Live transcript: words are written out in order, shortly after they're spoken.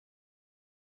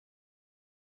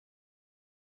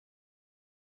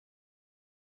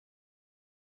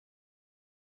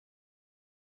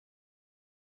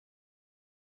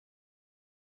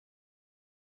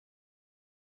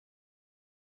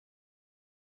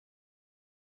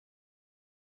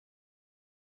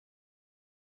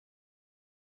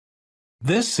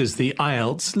This is the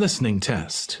Ielts listening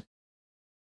test.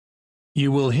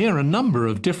 You will hear a number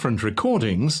of different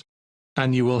recordings,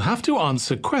 and you will have to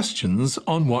answer questions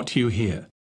on what you hear.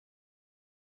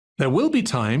 There will be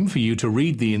time for you to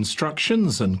read the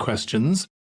instructions and questions,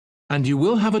 and you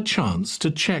will have a chance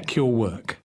to check your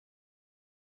work.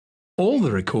 All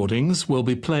the recordings will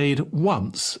be played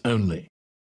once only.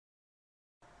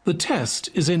 The test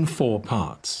is in 4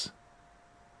 parts.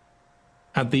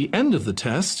 At the end of the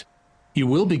test, you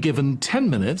will be given 10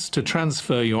 minutes to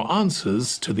transfer your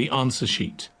answers to the answer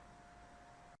sheet.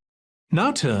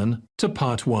 Now turn to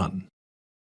Part 1.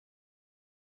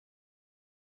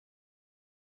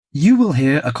 You will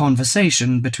hear a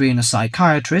conversation between a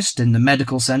psychiatrist in the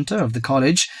medical centre of the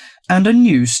college and a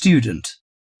new student.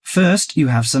 First, you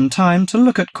have some time to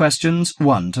look at questions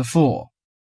 1 to 4.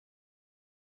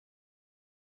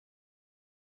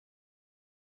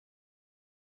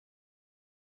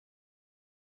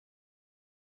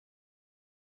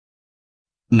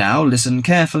 Now listen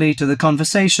carefully to the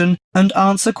conversation and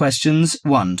answer questions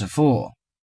 1 to 4.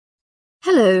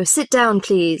 Hello, sit down,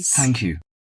 please. Thank you.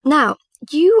 Now,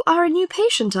 you are a new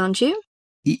patient, aren't you?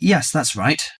 Yes, that's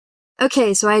right.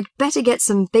 Okay, so I'd better get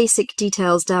some basic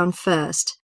details down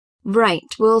first.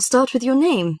 Right, we'll start with your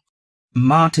name.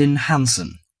 Martin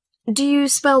Hansen. Do you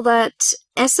spell that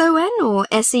S-O-N or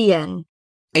S-E-N?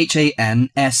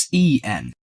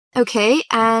 Hansen. Okay,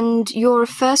 and you're a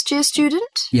first-year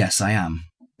student? Yes, I am.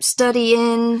 Study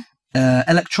in?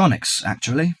 Electronics,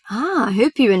 actually. I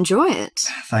hope you enjoy it.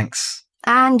 Thanks.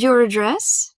 And your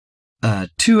address?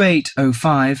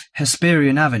 2805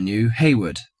 Hesperian Avenue,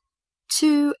 Hayward.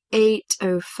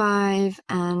 2805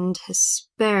 and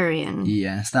Hesperian.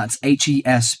 Yes, that's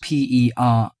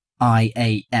Hesperian.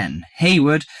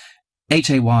 Hayward,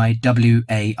 Hayward.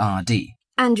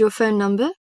 And your phone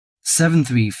number?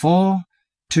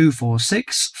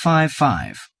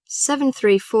 734-246-55.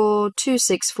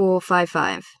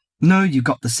 734-26455. No, you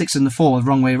got the 6 and the 4 the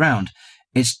wrong way round.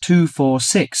 It's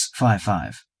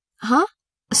 24655. Huh?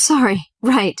 Sorry,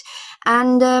 right.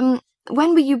 And,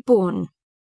 when were you born?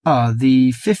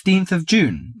 The 15th of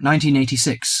June,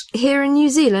 1986. Here in New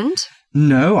Zealand?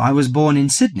 No, I was born in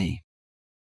Sydney.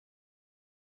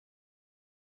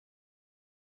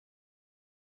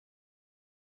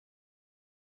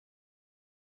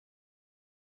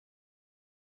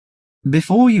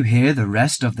 Before you hear the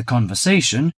rest of the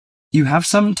conversation, you have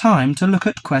some time to look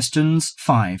at questions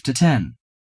 5 to 10.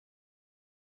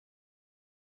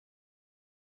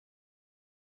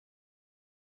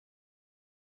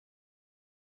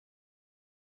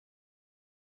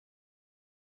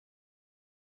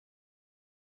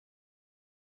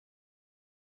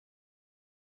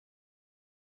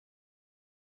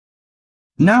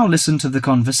 Now listen to the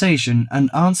conversation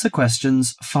and answer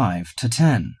questions 5 to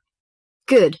 10.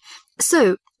 Good.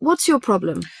 So, what's your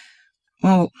problem?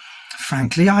 Well,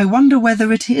 frankly, I wonder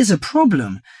whether it is a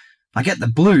problem. I get the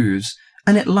blues,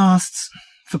 and it lasts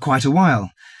for quite a while.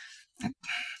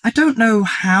 I don't know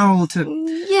how to...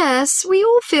 Yes, we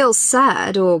all feel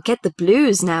sad or get the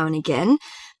blues now and again.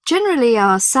 Generally,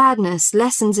 our sadness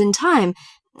lessens in time,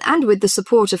 and with the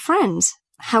support of friends.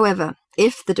 However,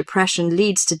 if the depression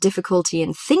leads to difficulty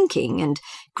in thinking and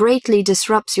greatly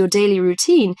disrupts your daily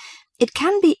routine, it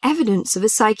can be evidence of a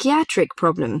psychiatric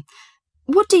problem.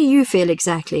 What do you feel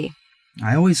exactly?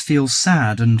 I always feel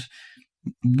sad and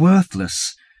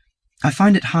worthless. I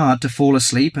find it hard to fall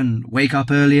asleep and wake up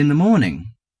early in the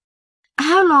morning.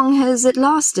 How long has it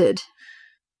lasted?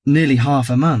 Nearly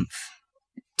half a month.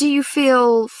 Do you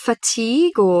feel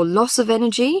fatigue or loss of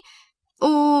energy?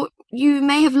 Or you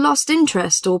may have lost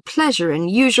interest or pleasure in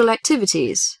usual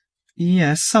activities?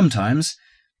 Yes, sometimes.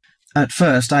 At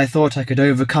first I thought I could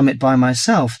overcome it by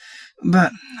myself,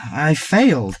 but I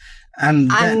failed, and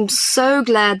I'm so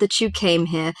glad that you came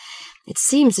here. It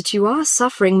seems that you are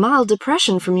suffering mild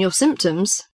depression from your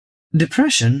symptoms.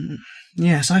 Depression?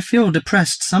 Yes, I feel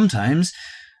depressed sometimes.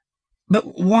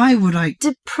 But why would I...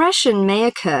 Depression may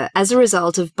occur as a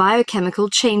result of biochemical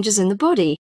changes in the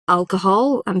body.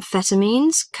 Alcohol,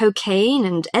 amphetamines, cocaine,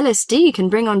 and LSD can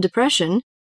bring on depression.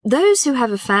 Those who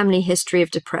have a family history of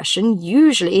depression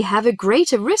usually have a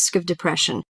greater risk of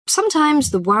depression. Sometimes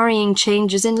the worrying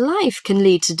changes in life can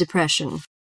lead to depression.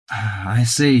 I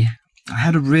see. I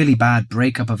had a really bad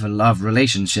breakup of a love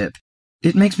relationship.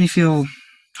 It makes me feel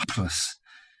hopeless.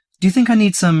 Do you think I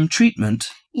need some treatment?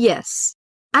 Yes.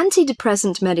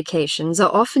 Antidepressant medications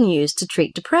are often used to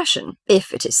treat depression,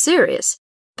 if it is serious.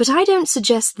 But I don't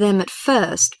suggest them at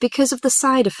first because of the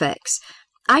side effects.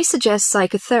 I suggest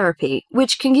psychotherapy,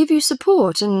 which can give you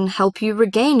support and help you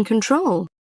regain control.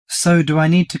 So do I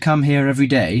need to come here every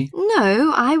day?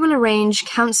 No, I will arrange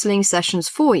counselling sessions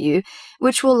for you,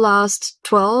 which will last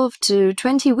 12 to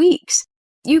 20 weeks.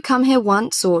 You come here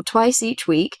once or twice each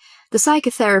week. The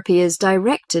psychotherapy is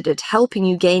directed at helping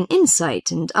you gain insight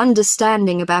and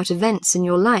understanding about events in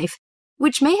your life,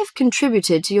 which may have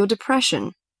contributed to your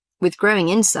depression. With growing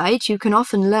insight, you can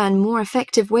often learn more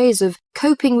effective ways of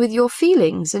coping with your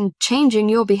feelings and changing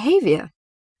your behaviour.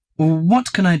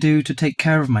 What can I do to take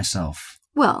care of myself?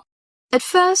 Well, at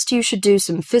first you should do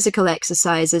some physical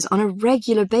exercises on a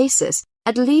regular basis,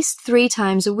 at least 3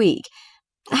 times a week.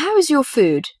 How is your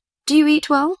food? Do you eat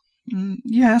well?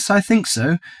 Yes, I think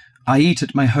so. I eat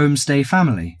at my homestay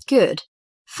family. Good.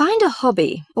 Find a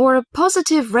hobby or a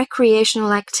positive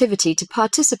recreational activity to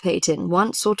participate in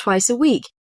once or twice a week.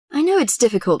 I know it's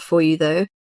difficult for you, though.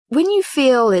 When you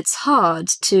feel it's hard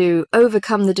to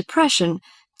overcome the depression,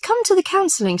 come to the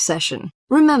counselling session.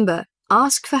 Remember,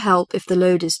 ask for help if the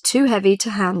load is too heavy to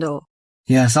handle.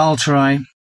 Yes, I'll try.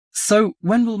 So,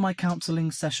 when will my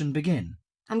counselling session begin?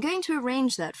 I'm going to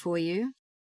arrange that for you.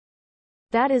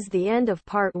 That is the end of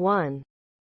part 1.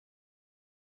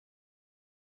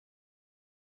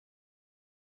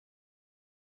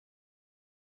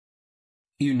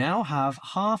 You now have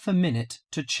half a minute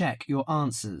to check your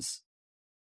answers.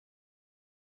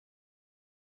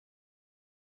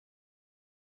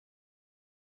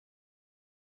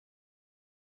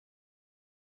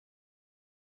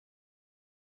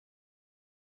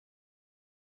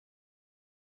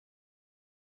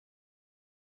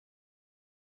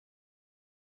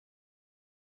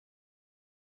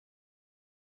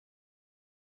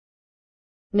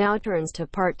 Now turns to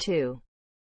part 2.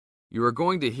 You are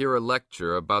going to hear a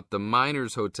lecture about the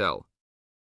Miners Hotel.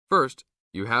 First,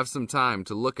 you have some time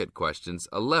to look at questions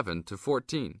 11 to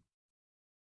 14.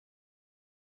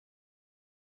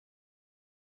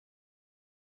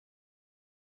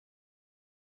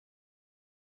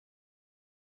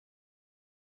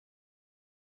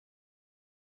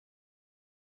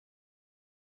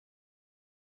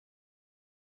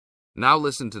 Now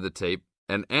listen to the tape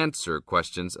and answer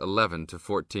questions 11 to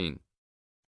 14.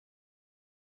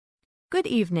 Good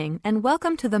evening and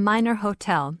welcome to the Miner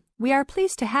Hotel. We are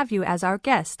pleased to have you as our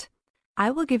guest.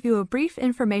 I will give you a brief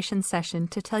information session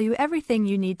to tell you everything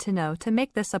you need to know to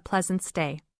make this a pleasant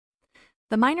stay.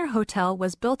 The Miner Hotel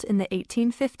was built in the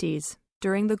 1850s,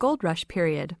 during the Gold Rush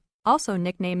period, also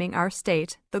nicknaming our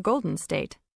state the Golden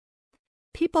State.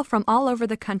 People from all over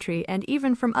the country and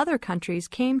even from other countries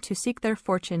came to seek their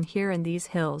fortune here in these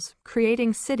hills,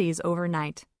 creating cities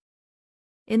overnight.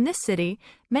 In this city,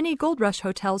 many gold rush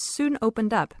hotels soon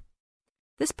opened up.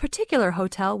 This particular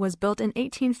hotel was built in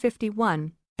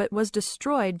 1851, but was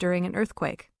destroyed during an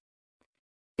earthquake.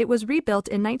 It was rebuilt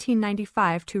in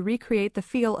 1995 to recreate the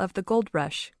feel of the gold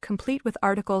rush, complete with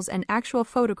articles and actual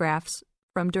photographs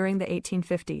from during the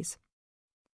 1850s.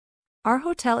 Our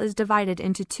hotel is divided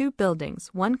into 2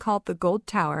 buildings, one called the Gold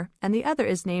Tower and the other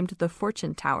is named the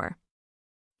Fortune Tower.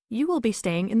 You will be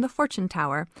staying in the Fortune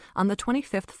Tower on the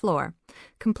 25th floor,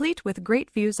 complete with great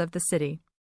views of the city.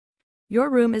 Your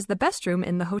room is the best room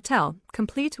in the hotel,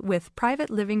 complete with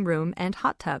private living room and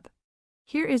hot tub.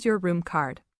 Here is your room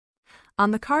card.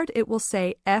 On the card it will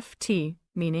say FT,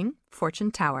 meaning Fortune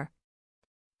Tower.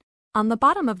 On the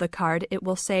bottom of the card it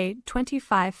will say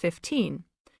 2515.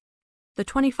 The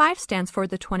 25 stands for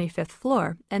the 25th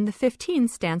floor, and the 15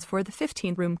 stands for the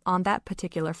 15th room on that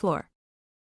particular floor.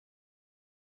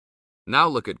 Now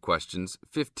look at questions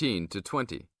 15 to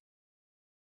 20.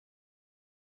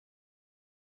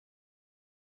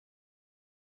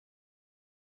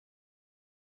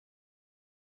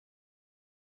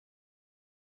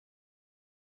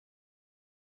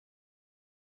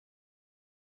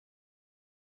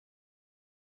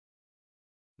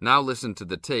 Now listen to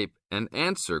the tape and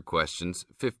answer questions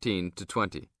 15 to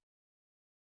 20.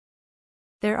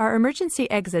 There are emergency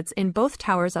exits in both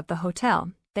towers of the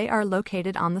hotel. They are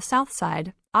located on the south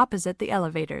side, opposite the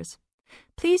elevators.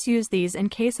 Please use these in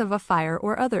case of a fire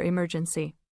or other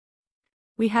emergency.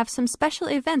 We have some special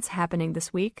events happening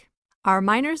this week. Our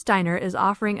Miners Diner is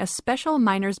offering a special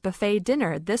Miners Buffet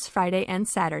dinner this Friday and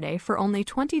Saturday for only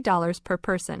 $20 per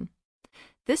person.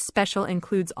 This special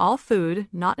includes all food,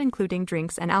 not including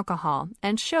drinks and alcohol,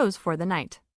 and shows for the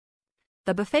night.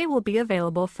 The buffet will be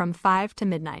available from 5 to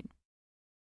midnight.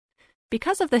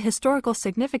 Because of the historical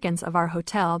significance of our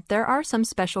hotel, there are some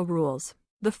special rules.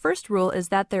 The first rule is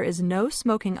that there is no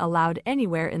smoking allowed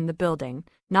anywhere in the building,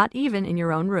 not even in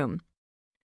your own room.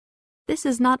 This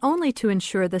is not only to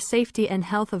ensure the safety and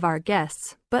health of our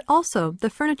guests, but also the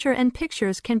furniture and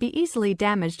pictures can be easily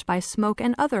damaged by smoke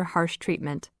and other harsh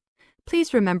treatment.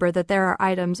 Please remember that there are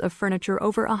items of furniture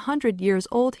over 100 years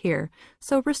old here,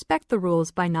 so respect the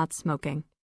rules by not smoking.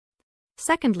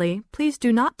 Secondly, please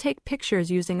do not take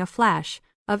pictures using a flash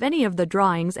of any of the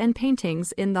drawings and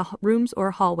paintings in the rooms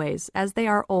or hallways, as they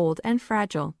are old and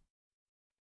fragile.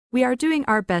 We are doing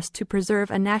our best to preserve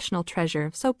a national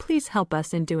treasure, so please help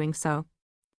us in doing so.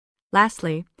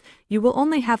 Lastly, you will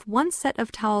only have one set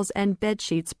of towels and bed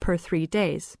sheets per 3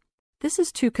 days. This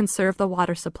is to conserve the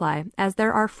water supply, as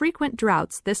there are frequent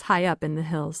droughts this high up in the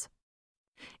hills.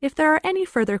 If there are any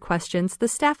further questions, the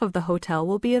staff of the hotel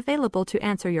will be available to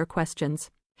answer your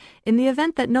questions. In the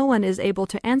event that no one is able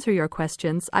to answer your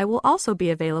questions, I will also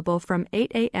be available from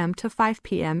 8 a.m. to 5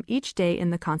 p.m. each day in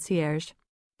the concierge.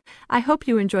 I hope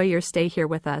you enjoy your stay here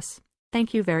with us.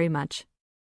 Thank you very much.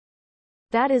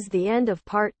 That is the end of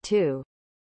part 2.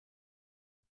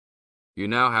 You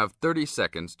now have 30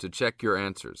 seconds to check your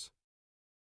answers.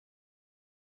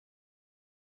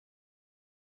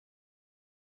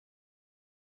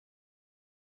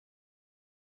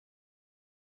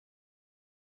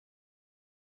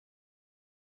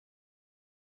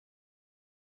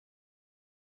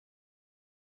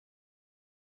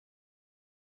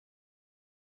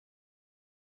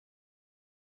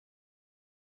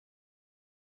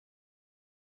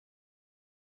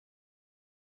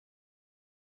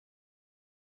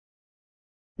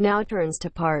 Now turns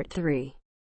to part 3.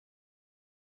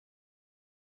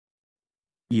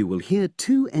 You will hear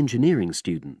 2 engineering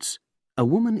students, a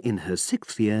woman in her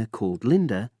 6th year called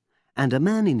Linda and a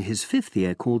man in his 5th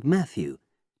year called Matthew,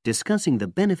 discussing the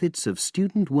benefits of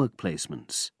student work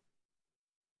placements.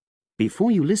 Before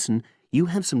you listen, you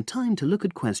have some time to look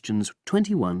at questions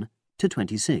 21 to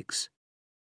 26.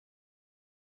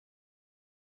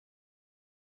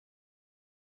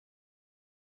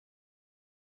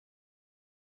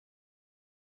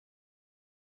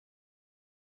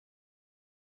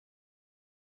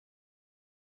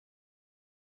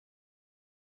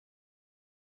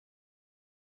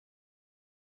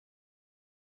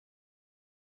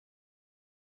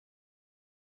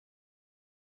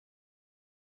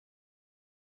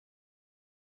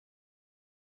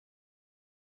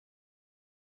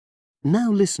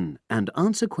 Now listen and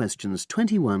answer questions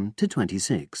 21 to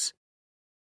 26.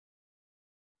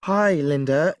 Hi,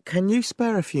 Linda. Can you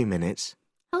spare a few minutes?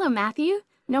 Hello, Matthew.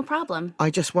 No problem.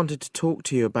 I just wanted to talk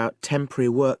to you about temporary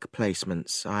work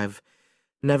placements. I've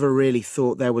never really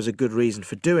thought there was a good reason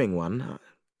for doing one.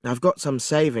 I've got some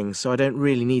savings, so I don't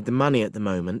really need the money at the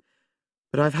moment.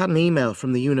 But I've had an email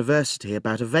from the university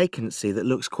about a vacancy that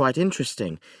looks quite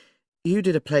interesting. You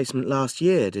did a placement last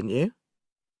year, didn't you?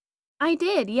 I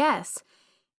did, yes.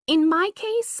 In my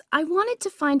case, I wanted to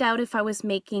find out if I was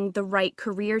making the right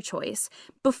career choice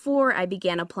before I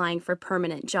began applying for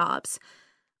permanent jobs.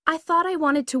 I thought I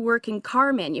wanted to work in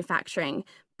car manufacturing,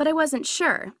 but I wasn't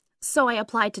sure, so I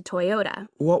applied to Toyota.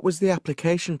 What was the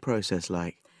application process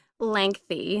like?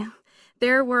 Lengthy.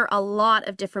 There were a lot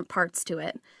of different parts to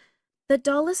it. The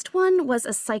dullest one was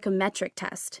a psychometric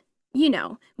test. You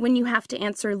know, when you have to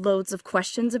answer loads of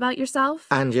questions about yourself.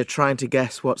 And you're trying to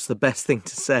guess what's the best thing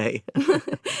to say.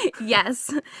 Yes.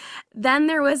 Then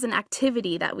there was an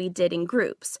activity that we did in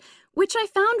groups, which I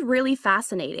found really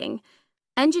fascinating.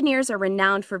 Engineers are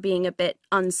renowned for being a bit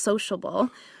unsociable,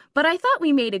 but I thought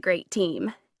we made a great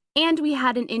team. And we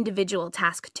had an individual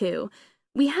task too.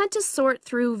 We had to sort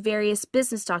through various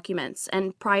business documents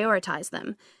and prioritize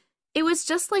them. It was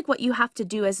just like what you have to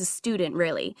do as a student,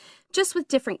 really, just with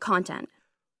different content.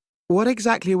 What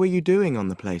exactly were you doing on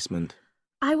the placement?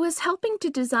 I was helping to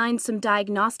design some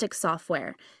diagnostic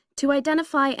software to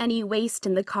identify any waste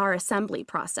in the car assembly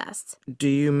process. Do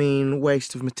you mean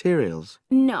waste of materials?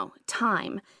 No,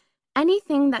 time.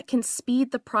 Anything that can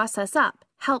speed the process up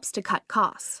helps to cut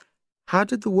costs. How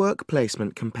did the work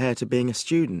placement compare to being a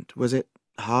student? Was it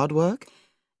hard work?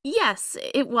 Yes,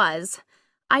 it was.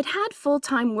 I'd had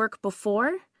full-time work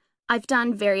before. I've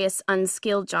done various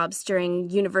unskilled jobs during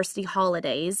university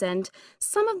holidays, and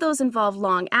some of those involve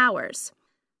long hours.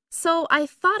 So I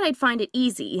thought I'd find it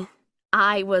easy.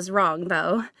 I was wrong,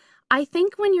 though. I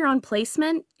think when you're on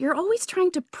placement, you're always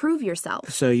trying to prove yourself.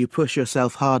 So you push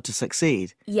yourself hard to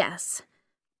succeed? Yes.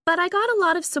 But I got a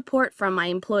lot of support from my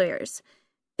employers.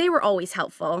 They were always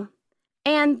helpful.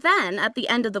 And then, at the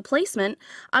end of the placement,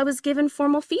 I was given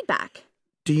formal feedback.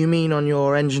 Do you mean on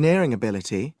your engineering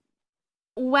ability?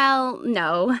 Well,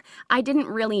 no. I didn't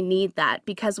really need that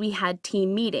because we had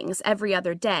team meetings every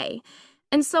other day.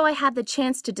 And so I had the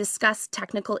chance to discuss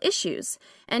technical issues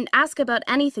and ask about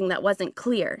anything that wasn't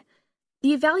clear.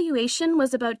 The evaluation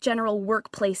was about general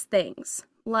workplace things,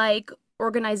 like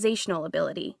organizational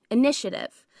ability,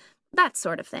 initiative, that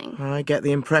sort of thing. I get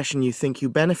the impression you think you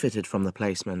benefited from the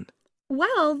placement.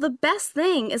 Well, the best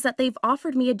thing is that they've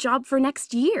offered me a job for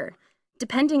next year.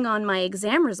 Depending on my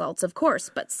exam results, of course,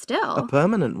 but still. A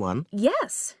permanent one?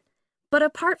 Yes. But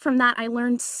apart from that, I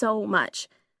learned so much.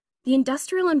 The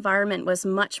industrial environment was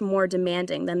much more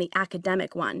demanding than the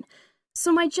academic one,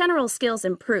 so my general skills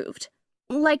improved,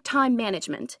 like time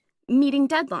management, meeting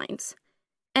deadlines.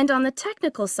 And on the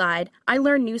technical side, I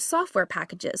learned new software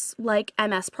packages, like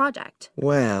MS Project.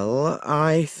 Well,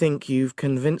 I think you've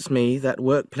convinced me that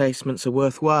work placements are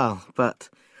worthwhile, but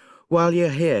while you're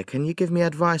here, can you give me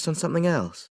advice on something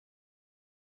else?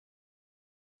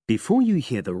 Before you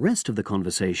hear the rest of the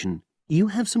conversation, you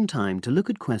have some time to look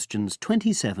at questions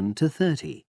 27 to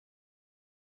 30.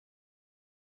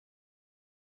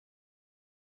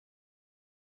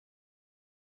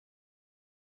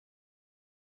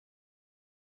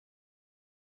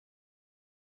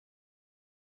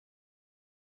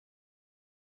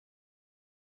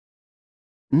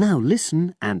 Now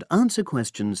listen and answer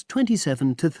questions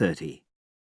 27 to 30.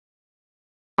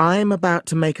 I'm about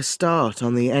to make a start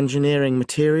on the engineering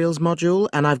materials module,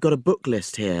 and I've got a book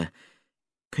list here.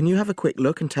 Can you have a quick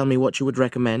look and tell me what you would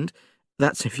recommend?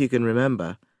 That's if you can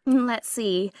remember. Let's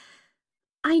see.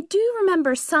 I do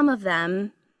remember some of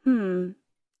them.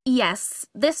 Yes,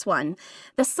 this one,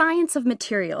 The Science of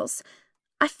Materials.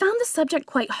 I found the subject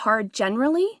quite hard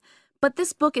generally, but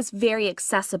this book is very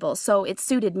accessible, so it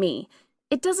suited me.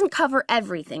 It doesn't cover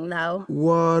everything, though.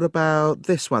 What about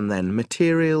this one, then?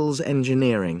 Materials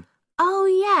engineering. Oh,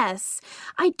 yes.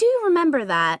 I do remember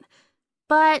that.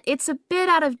 But it's a bit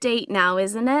out of date now,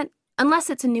 isn't it? Unless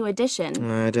it's a new edition.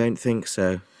 I don't think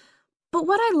so. But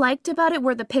what I liked about it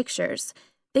were the pictures.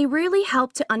 They really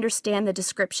helped to understand the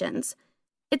descriptions.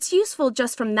 It's useful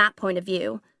just from that point of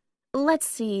view. Let's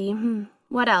see,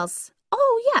 what else?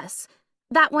 Oh, yes,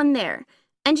 that one there,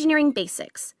 Engineering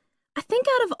Basics. I think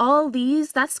out of all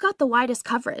these, that's got the widest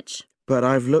coverage. But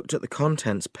I've looked at the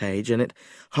contents page and it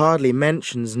hardly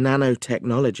mentions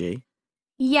nanotechnology.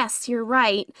 Yes, you're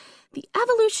right. The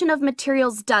evolution of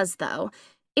materials does, though.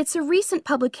 It's a recent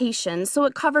publication, so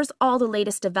it covers all the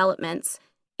latest developments.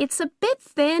 It's a bit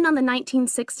thin on the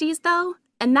 1960s, though,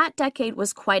 and that decade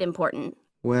was quite important.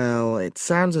 Well, it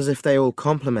sounds as if they all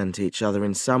complement each other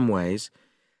in some ways.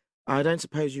 I don't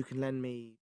suppose you can lend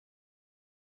me...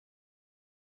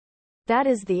 That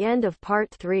is the end of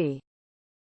part 3.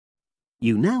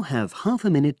 You now have half a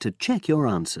minute to check your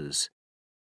answers.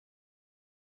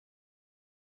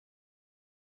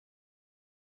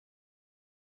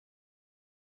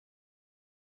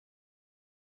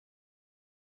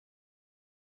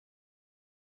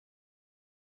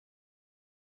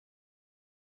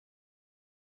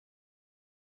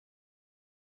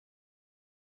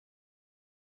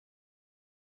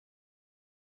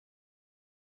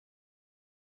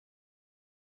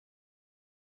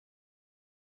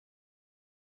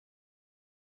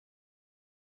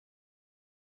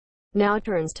 Now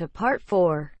turns to part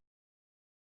 4.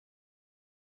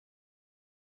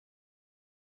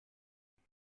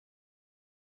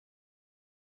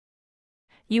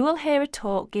 You will hear a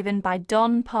talk given by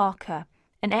Don Parker,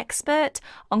 an expert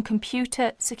on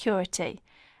computer security,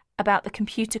 about the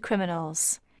computer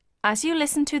criminals. As you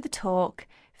listen to the talk,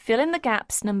 fill in the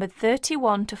gaps numbered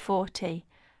 31 to 40.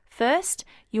 First,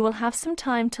 you will have some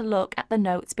time to look at the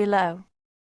notes below.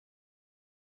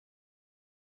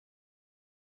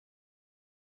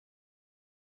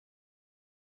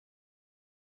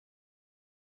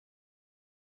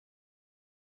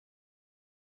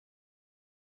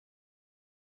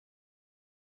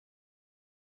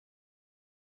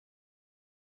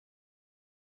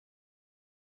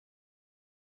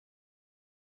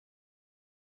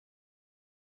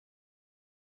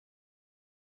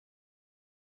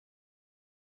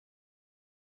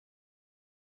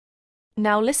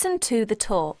 Now listen to the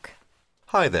talk.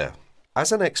 Hi there.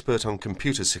 As an expert on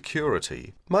computer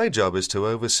security, my job is to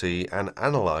oversee and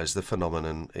analyse the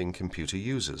phenomenon in computer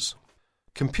users.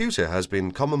 Computer has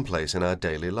been commonplace in our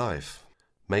daily life,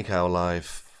 make our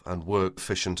life and work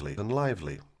efficiently and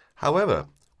lively. However,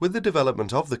 with the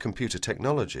development of the computer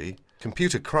technology,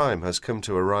 computer crime has come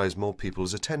to arise more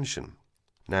people's attention.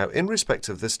 Now, in respect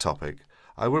of this topic,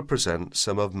 I will present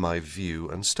some of my view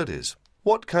and studies.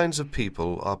 What kinds of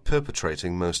people are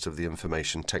perpetrating most of the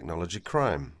information technology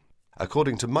crime?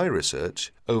 According to my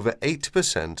research, over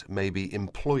 80% may be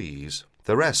employees.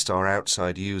 The rest are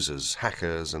outside users,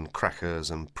 hackers and crackers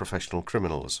and professional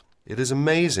criminals. It is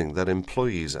amazing that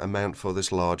employees amount for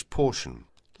this large portion.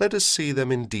 Let us see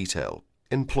them in detail.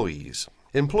 Employees.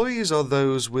 Employees are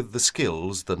those with the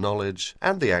skills, the knowledge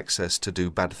and the access to do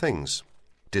bad things.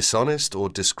 Dishonest or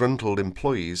disgruntled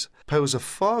employees pose a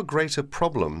far greater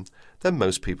problem than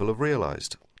most people have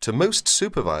realized. To most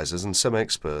supervisors and some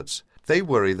experts, they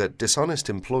worry that dishonest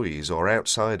employees or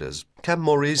outsiders can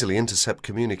more easily intercept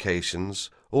communications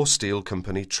or steal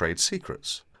company trade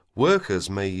secrets. Workers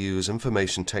may use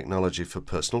information technology for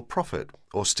personal profit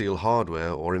or steal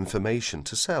hardware or information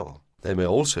to sell. They may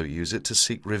also use it to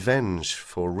seek revenge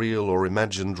for real or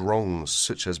imagined wrongs,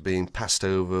 such as being passed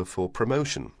over for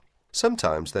promotion.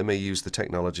 Sometimes they may use the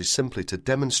technology simply to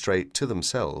demonstrate to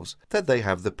themselves that they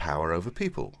have the power over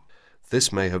people.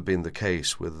 This may have been the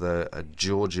case with a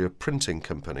Georgia printing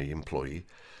company employee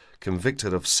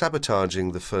convicted of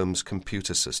sabotaging the firm's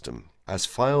computer system. As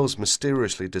files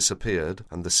mysteriously disappeared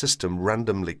and the system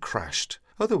randomly crashed,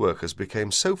 other workers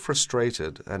became so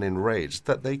frustrated and enraged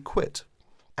that they quit.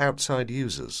 Outside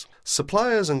users.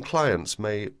 Suppliers and clients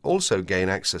may also gain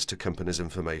access to companies'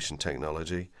 information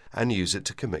technology and use it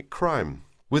to commit crime.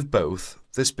 With both,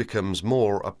 this becomes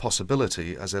more a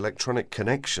possibility as electronic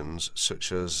connections,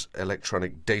 such as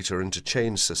electronic data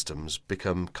interchange systems,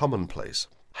 become commonplace.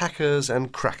 Hackers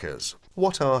and crackers.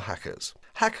 What are hackers?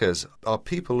 Hackers are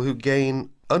people who gain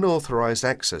unauthorized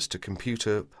access to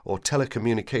computer or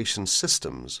telecommunications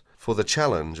systems for the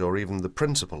challenge or even the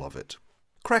principle of it.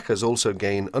 Crackers also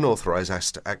gain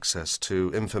unauthorized access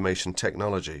to information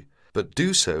technology, but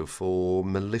do so for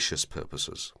malicious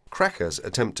purposes. Crackers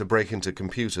attempt to break into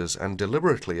computers and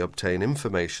deliberately obtain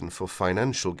information for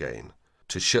financial gain,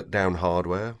 to shut down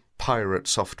hardware, pirate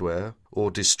software,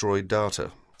 or destroy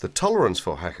data. The tolerance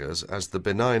for hackers as the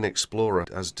benign explorer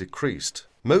has decreased.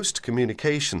 Most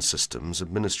communication systems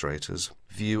administrators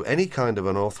view any kind of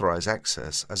unauthorized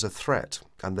access as a threat,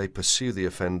 and they pursue the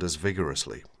offenders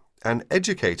vigorously. And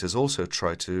educators also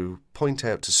try to point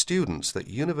out to students that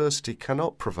university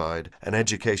cannot provide an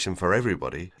education for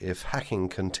everybody if hacking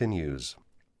continues.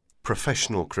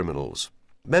 Professional criminals.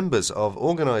 Members of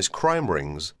organized crime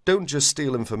rings don't just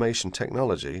steal information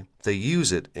technology, they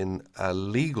use it in a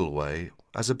legal way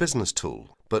as a business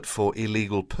tool, but for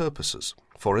illegal purposes.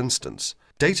 For instance,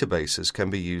 databases can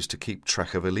be used to keep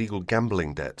track of illegal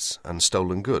gambling debts and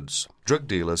stolen goods. Drug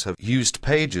dealers have used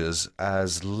pages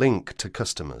as link to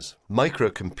customers.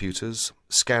 Microcomputers,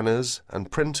 scanners, and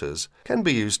printers can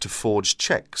be used to forge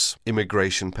checks,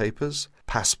 immigration papers,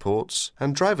 passports,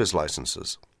 and driver's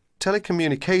licenses.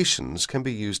 Telecommunications can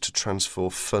be used to transfer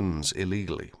funds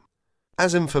illegally.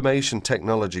 As information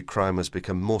technology crime has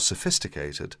become more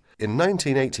sophisticated, in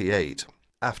 1988,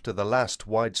 after the last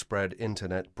widespread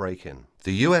Internet break-in,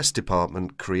 the US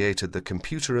Department created the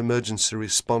Computer Emergency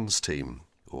Response Team,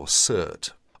 or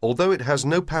CERT. Although it has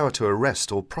no power to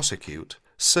arrest or prosecute,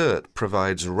 CERT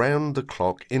provides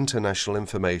round-the-clock international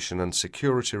information and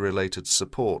security-related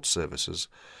support services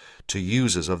to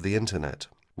users of the Internet.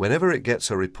 Whenever it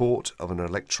gets a report of an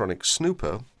electronic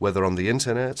snooper, whether on the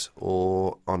Internet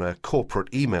or on a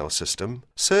corporate email system,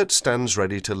 CERT stands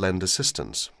ready to lend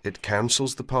assistance. It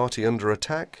counsels the party under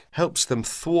attack, helps them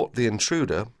thwart the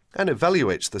intruder, and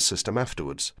evaluates the system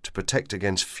afterwards to protect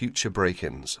against future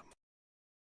break-ins.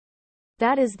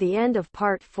 That is the end of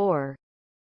part 4.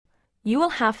 You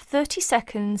will have 30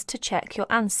 seconds to check your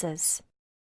answers.